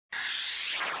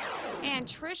And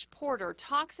Trish Porter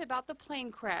talks about the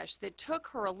plane crash that took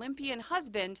her Olympian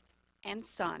husband and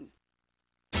son.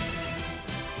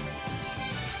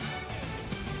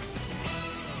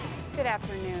 Good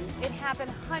afternoon. It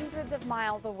happened hundreds of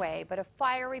miles away, but a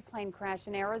fiery plane crash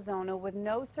in Arizona with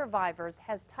no survivors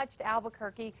has touched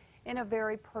Albuquerque in a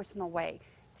very personal way.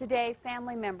 Today,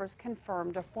 family members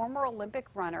confirmed a former Olympic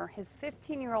runner, his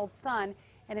 15-year-old son,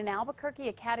 and an Albuquerque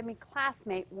Academy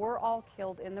classmate were all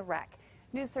killed in the wreck.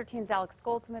 News 13's Alex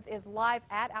Goldsmith is live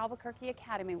at Albuquerque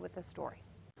Academy with the story.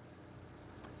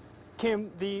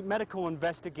 Kim, the medical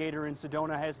investigator in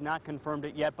Sedona has not confirmed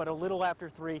it yet, but a little after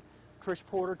 3, Trish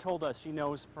Porter told us she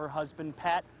knows her husband,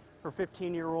 Pat, her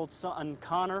 15-year-old son,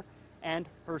 Connor, and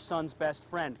her son's best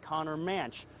friend, Connor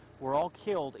Manch, were all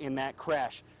killed in that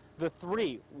crash. The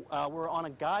 3 were on a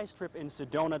guy's trip in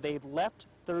Sedona. They left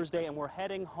Thursday and were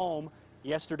heading home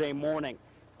yesterday morning.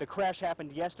 The crash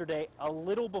happened yesterday a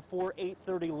little before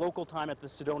 8:30 local time at the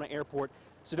Sedona airport.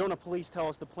 Sedona police tell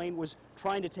us the plane was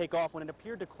trying to take off when it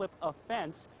appeared to clip a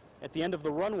fence at the end of the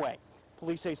runway.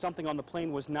 Police say something on the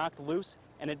plane was knocked loose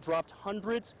and it dropped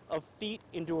hundreds of feet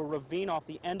into a ravine off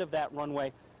the end of that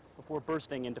runway before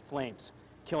bursting into flames,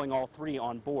 killing all 3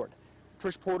 on board.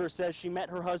 Trish Porter says she met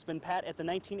her husband Pat at the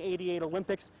 1988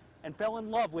 Olympics and fell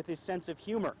in love with his sense of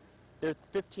humor. Their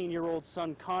 15-year-old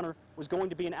son Connor was going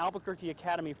to be an Albuquerque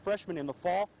Academy freshman in the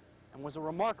fall and was a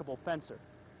remarkable fencer.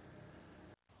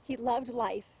 He loved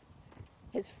life,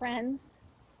 his friends,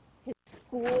 his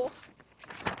school,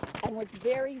 and was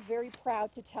very, very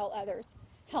proud to tell others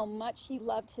how much he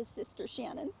loved his sister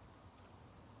Shannon.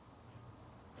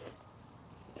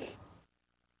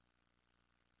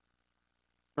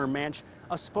 Manch,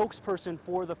 a spokesperson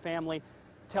for the family,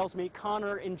 tells me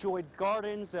Connor enjoyed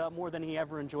gardens more than he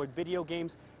ever enjoyed video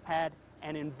games, had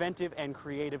an inventive and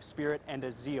creative spirit, and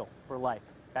a zeal for life.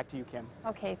 Back to you, Kim.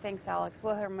 Okay, thanks, Alex.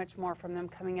 We'll hear much more from them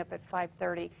coming up at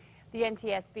 5:30. The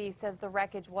NTSB says the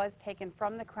wreckage was taken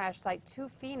from the crash site to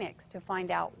Phoenix to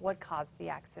find out what caused the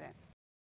accident.